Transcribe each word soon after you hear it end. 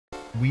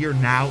we are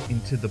now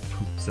into the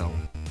poop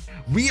zone.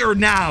 We are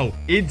now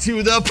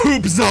into the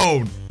poop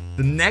zone.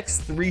 The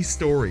next 3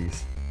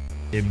 stories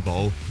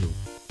involve poop.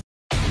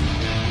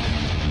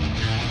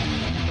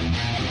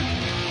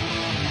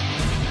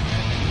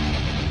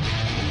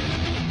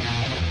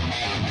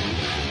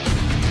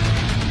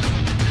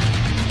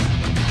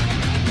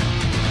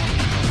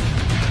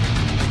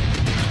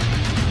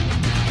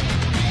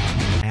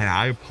 And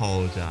I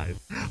apologize,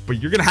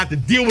 but you're gonna have to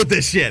deal with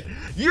this shit.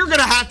 You're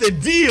gonna have to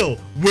deal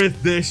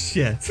with this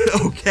shit,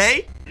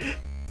 okay?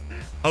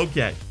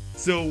 Okay,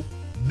 so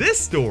this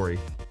story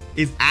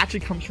actually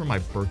comes from my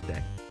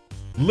birthday.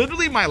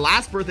 Literally, my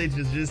last birthday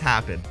just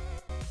happened,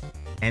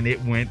 and it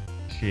went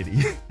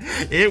shitty.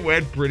 It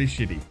went pretty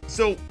shitty.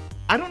 So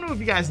I don't know if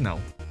you guys know,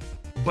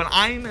 but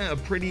I'm a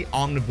pretty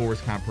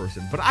omnivorous kind of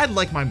person, but I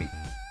like my meat.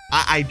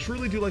 I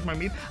truly do like my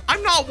meat.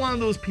 I'm not one of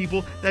those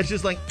people that's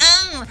just like,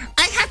 oh,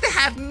 I have to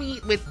have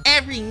meat with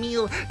every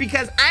meal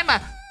because I'm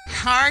a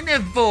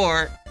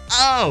carnivore.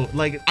 Oh,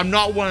 like, I'm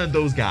not one of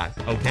those guys,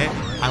 okay?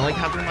 I like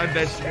having my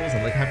vegetables.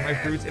 I like having my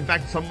fruits. In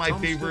fact, some of my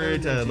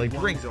favorite, like,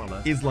 drinks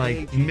is,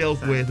 like,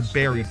 milk with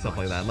berries, stuff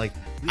like that. Like,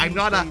 I'm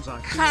not a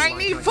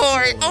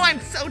carnivore. Oh, I'm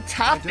so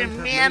tough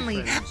and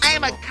manly. I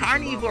am a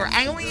carnivore.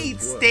 I only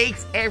eat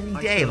steaks every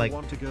day. Like,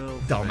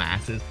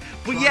 dumbasses.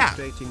 But yeah,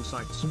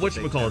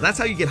 whatchamacallit, that's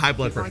how you get high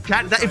blood pressure.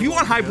 Chat, if you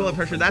want high blood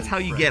pressure, that's how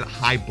you get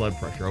high blood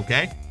pressure,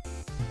 okay?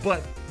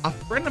 But a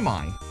friend of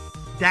mine,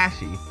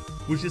 Dashi,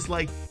 was just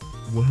like,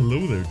 well,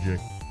 hello there, Jake.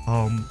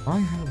 I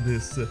have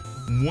this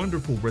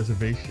wonderful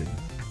reservation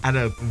at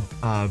a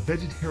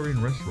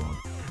vegetarian restaurant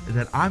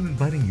that I'm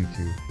inviting you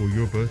to for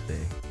your birthday.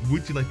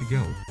 Would you like to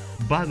go?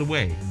 By the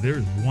way,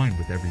 there's wine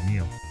with every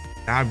meal.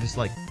 And I'm just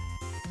like,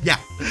 yeah,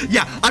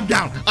 I'm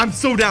down. I'm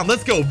so down.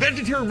 Let's go.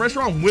 Vegetarian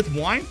restaurant with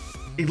wine?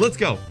 Hey, let's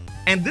go.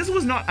 And this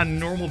was not a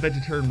normal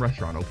vegetarian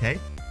restaurant, okay?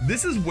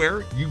 This is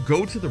where you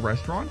go to the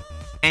restaurant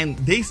and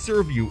they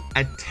serve you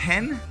a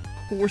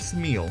 10-course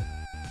meal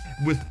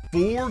with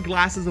 4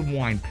 glasses of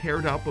wine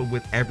paired up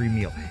with every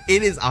meal.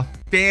 It is a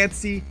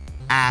fancy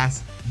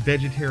ass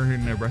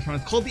vegetarian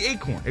restaurant. It's called the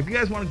Acorn. If you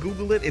guys want to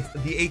Google it, it's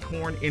the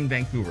Acorn in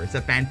Vancouver. It's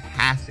a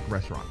fantastic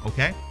restaurant,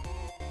 okay?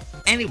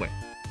 Anyway,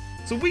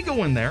 so we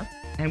go in there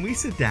and we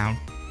sit down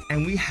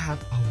and we have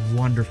a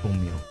wonderful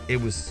meal. It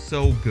was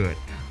so good.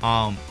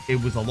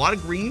 It was a lot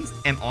of greens,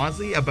 and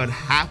honestly, about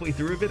halfway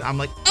through of it, I'm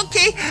like,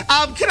 okay,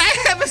 can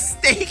I have a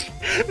steak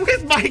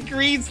with my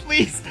greens,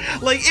 please?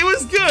 Like, it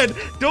was good.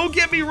 Don't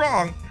get me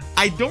wrong.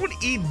 I don't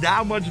eat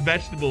that much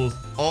vegetables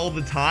all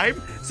the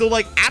time. So,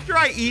 like, after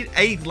I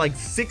ate like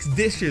 6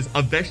 dishes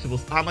of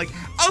vegetables, I'm like,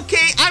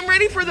 okay, I'm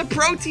ready for the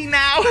protein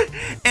now.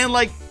 And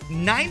like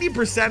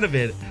 90% of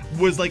it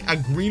was like a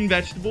green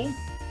vegetable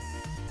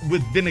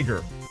with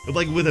vinegar,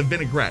 like with a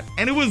vinaigrette.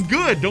 And it was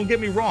good, don't get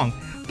me wrong.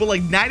 But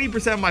like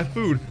 90% of my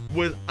food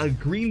was a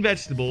green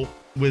vegetable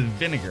with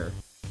vinegar.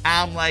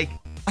 And I'm like,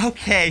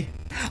 okay,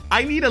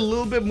 I need a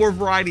little bit more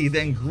variety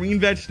than green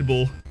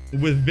vegetable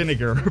with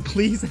vinegar,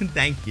 please and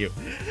thank you.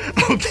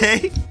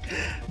 Okay?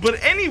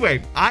 But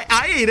anyway,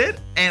 I ate it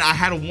and I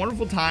had a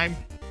wonderful time.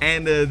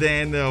 And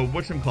then,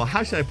 whatchamacallit,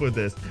 how should I put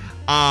this?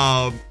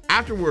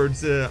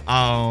 Afterwards,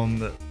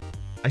 I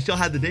still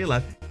had the day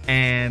left.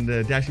 And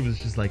Dashi was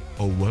just like,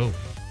 oh, whoa,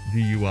 do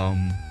you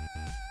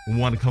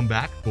want to come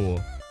back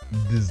for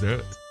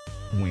dessert?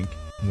 Wink,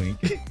 wink.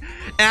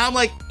 And I'm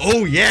like,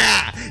 oh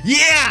yeah,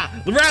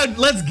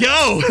 let's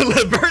go.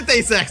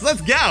 Birthday sex,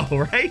 let's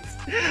go, right?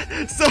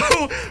 So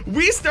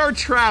we start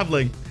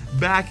traveling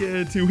back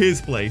to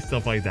his place,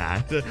 stuff like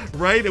that,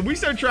 right? And we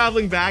start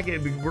traveling back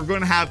and we're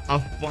gonna have a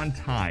fun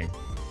time.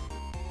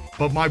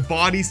 But my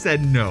body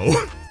said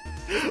no.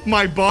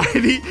 My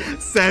body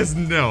says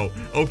no,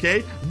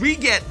 okay? We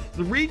get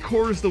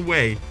 3/4 of the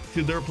way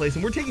to their place,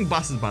 and we're taking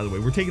buses, by the way.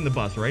 We're taking the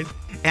bus, right?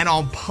 And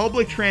on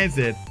public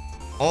transit,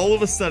 all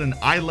of a sudden,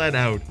 I let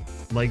out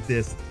like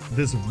this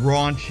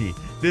raunchy,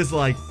 this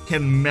like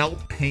can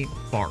melt paint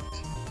fart,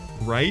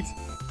 right?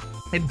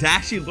 And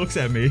Dashi looks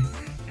at me,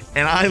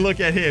 and I look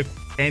at him,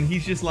 and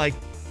he's just like,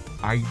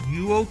 are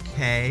you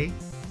okay?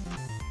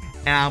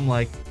 And I'm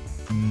like,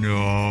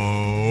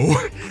 no.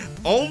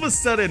 All of a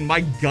sudden,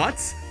 my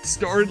guts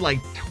started like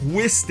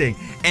twisting,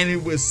 and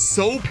it was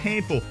so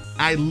painful.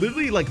 I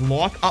literally like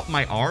lock up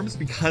my arms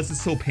because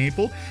it's so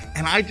painful,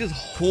 and I just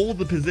hold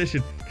the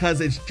position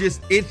because it's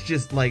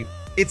just like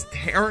it's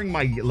tearing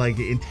my like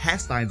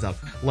intestines up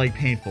like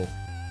painful.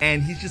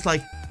 And he's just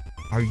like,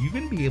 are you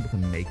gonna be able to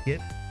make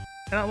it?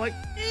 And I'm like,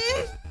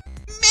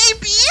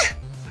 maybe.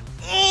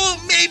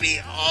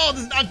 Oh,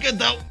 this is not good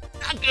though,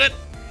 not good.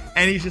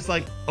 And he's just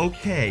like,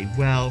 okay,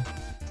 well,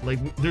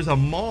 like, there's a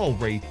mall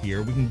right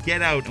here. We can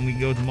get out and we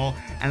can go to the mall,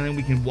 and then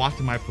we can walk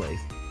to my place.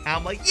 And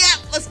I'm like, yeah,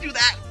 let's do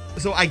that.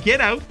 So I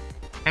get out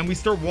and we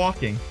start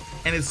walking.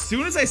 And as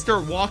soon as I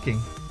start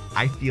walking,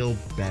 I feel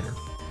better.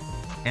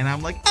 And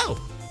I'm like, oh,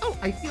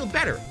 I feel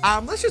better.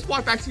 Let's just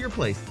walk back to your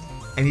place.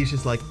 And he's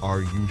just like,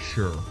 are you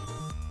sure?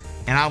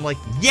 And I'm like,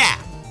 yeah.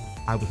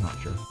 I was not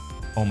sure.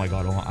 Oh my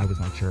God, I was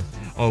not sure.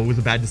 Oh, it was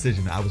a bad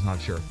decision. I was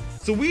not sure.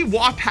 So we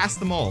walk past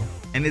the mall,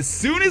 And as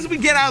soon as we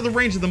get out of the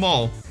range of them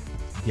all,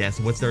 guess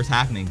what starts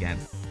happening again?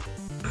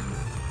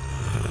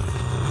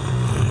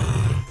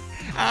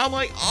 I'm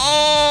like,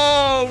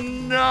 oh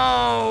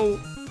no.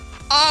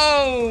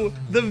 Oh,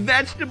 the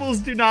vegetables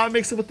do not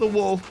mix with the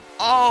wolf.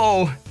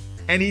 Oh,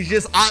 and he's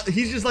just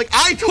like,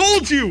 I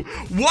told you.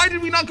 Why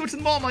did we not go to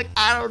the mall? I'm like,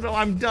 I don't know,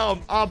 I'm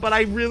dumb. But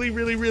I really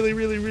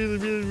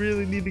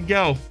need to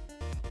go.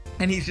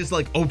 And he's just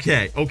like,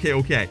 okay.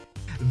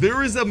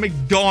 There is a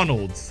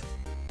McDonald's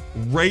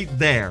right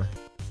there.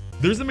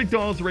 There's a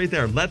McDonald's right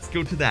there. Let's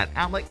go to that.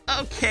 I'm like,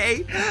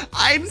 okay,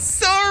 I'm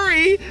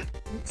sorry,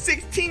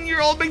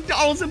 16-year-old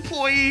McDonald's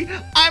employee.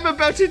 I'm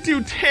about to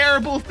do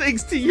terrible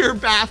things to your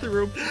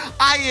bathroom.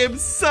 I am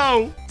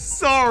so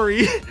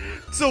sorry.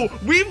 So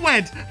we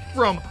went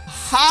from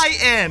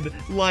high-end,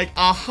 like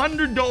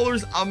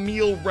 $100 a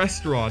meal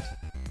restaurant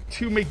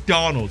to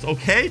McDonald's,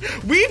 okay?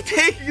 We've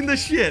taken the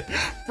shit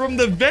from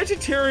the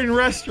vegetarian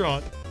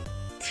restaurant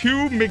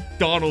to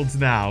McDonald's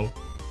now.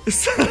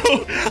 So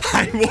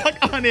I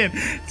walk on in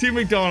to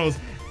McDonald's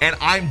and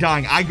I'm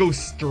dying. I go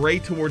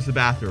straight towards the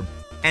bathroom.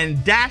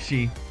 And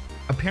Dashy,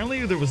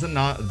 apparently there was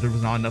not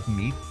enough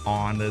meat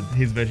on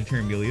his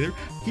vegetarian meal either.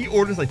 He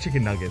orders like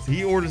chicken nuggets.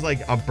 He orders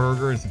like a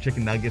burger and some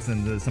chicken nuggets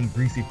and some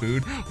greasy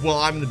food while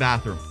I'm in the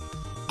bathroom.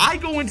 I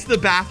go into the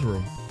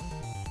bathroom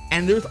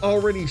and there's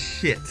already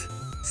shit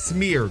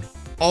smeared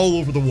all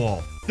over the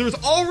wall. There's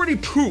already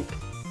poop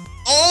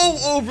all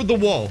over the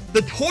wall.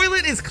 The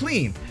toilet is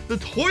clean. The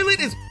toilet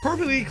is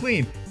perfectly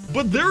clean,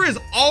 but there is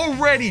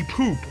already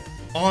poop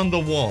on the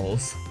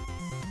walls.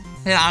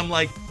 And I'm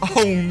like,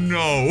 oh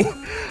no.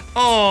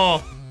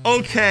 Oh,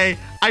 okay.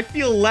 I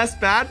feel less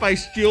bad, but I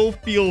still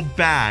feel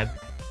bad.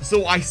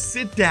 So I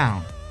sit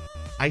down.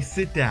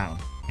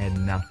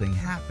 And nothing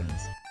happens.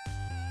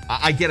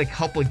 I get a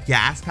couple of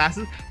gas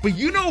passes, but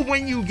you know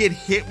when you get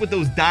hit with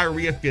those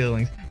diarrhea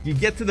feelings, you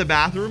get to the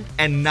bathroom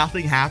and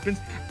nothing happens,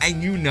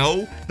 and you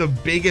know the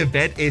big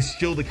event is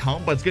still to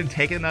come, but it's gonna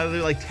take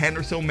another like 10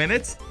 or so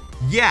minutes?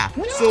 Yeah,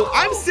 so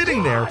I'm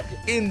sitting there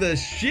in the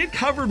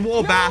shit-covered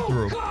wall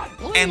bathroom,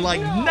 and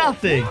like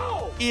nothing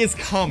is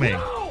coming.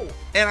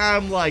 And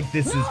I'm like,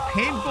 this is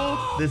painful,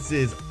 this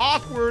is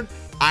awkward,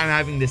 I'm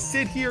having to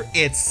sit here,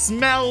 it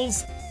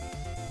smells.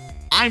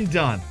 I'm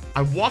done.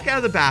 I walk out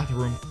of the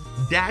bathroom,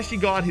 Dashy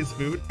got his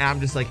food, and I'm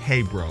just like,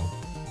 hey bro,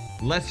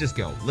 let's just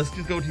go. Let's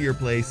just go to your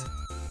place,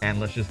 and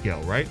let's just go,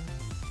 right?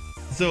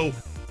 So,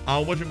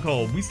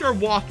 whatchamacallit, we start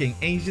walking,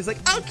 and he's just like,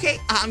 okay,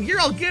 you're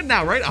all good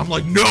now, right? I'm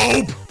like,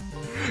 nope!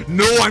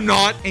 No, I'm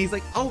not. And he's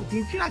like, oh,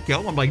 did you not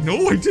go? I'm like,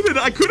 no, I didn't.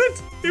 I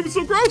couldn't. It was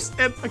so gross,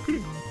 and I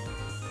couldn't.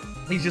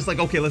 He's just like,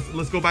 okay,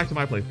 let's go back to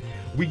my place.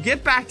 We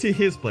get back to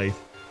his place.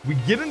 We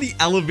get in the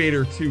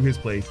elevator to his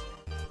place,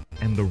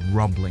 and the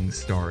rumblings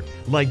start.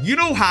 Like, you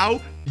know how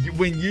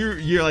when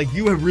you're like,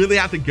 you really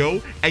have to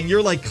go, and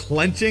you're like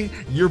clenching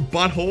your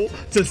butthole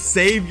to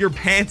save your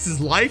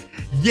pants' life?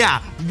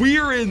 Yeah,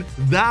 we're in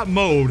that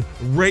mode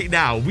right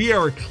now. We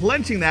are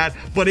clenching that,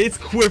 but it's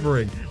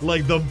quivering.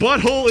 Like, the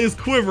butthole is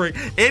quivering.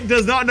 It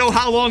does not know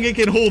how long it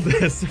can hold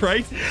this,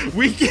 right?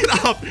 We get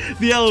up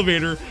the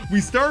elevator, we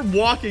start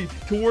walking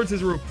towards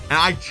his room, and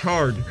I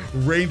charge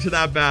right into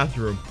that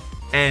bathroom.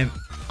 And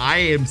I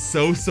am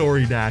so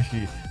sorry,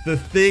 Dashy. The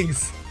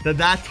things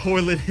that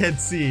toilet had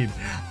seen,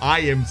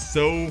 I am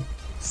so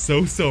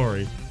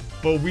sorry.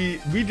 But we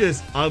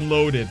just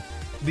unloaded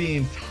the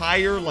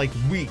entire like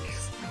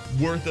week's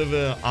worth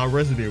of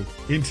residue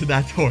into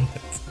that toilet.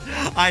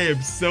 I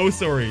am so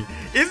sorry.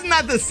 Isn't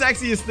that the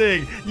sexiest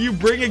thing? You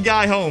bring a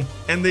guy home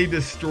and they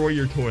destroy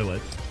your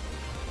toilet.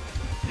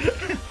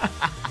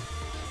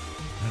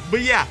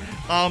 But yeah,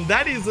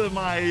 that is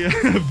my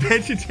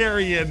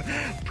vegetarian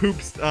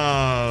poops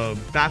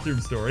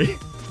bathroom story.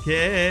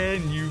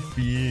 Can you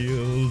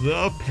feel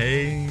the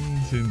pain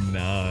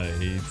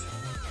tonight?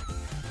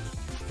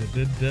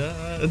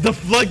 The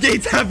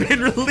floodgates have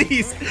been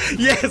released.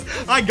 Yes,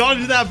 I got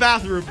into that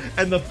bathroom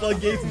and the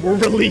floodgates were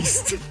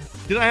released.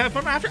 Did I have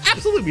fun after?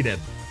 Absolutely we did.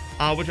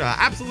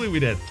 Absolutely we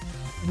did.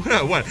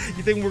 What?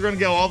 You think we're gonna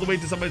go all the way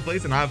to somebody's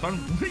place and not have fun?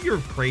 You're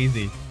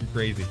crazy. You're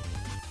crazy.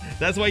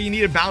 That's why you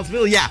need a balanced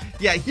meal. Yeah.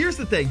 Here's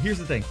the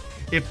thing.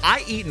 If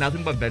I eat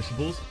nothing but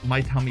vegetables,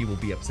 my tummy will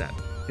be upset.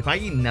 If I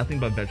eat nothing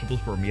but vegetables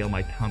for a meal,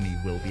 my tummy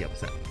will be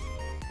upset.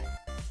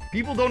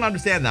 People don't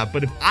understand that,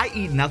 but if I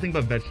eat nothing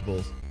but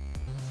vegetables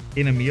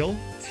in a meal,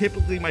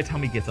 typically my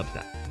tummy gets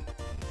upset.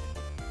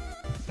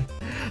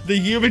 The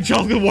human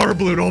chocolate water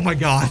balloon. Oh my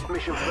god.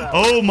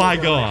 Oh my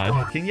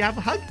god. Can you have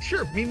a hug?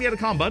 Sure. Meet me at a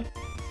con, bud.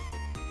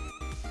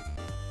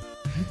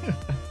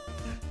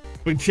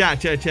 But chat.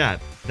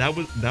 That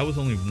was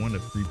only one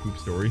of 3 poop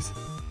stories.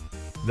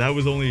 That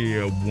was only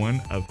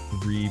one of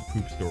 3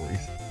 poop stories.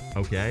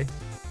 Okay.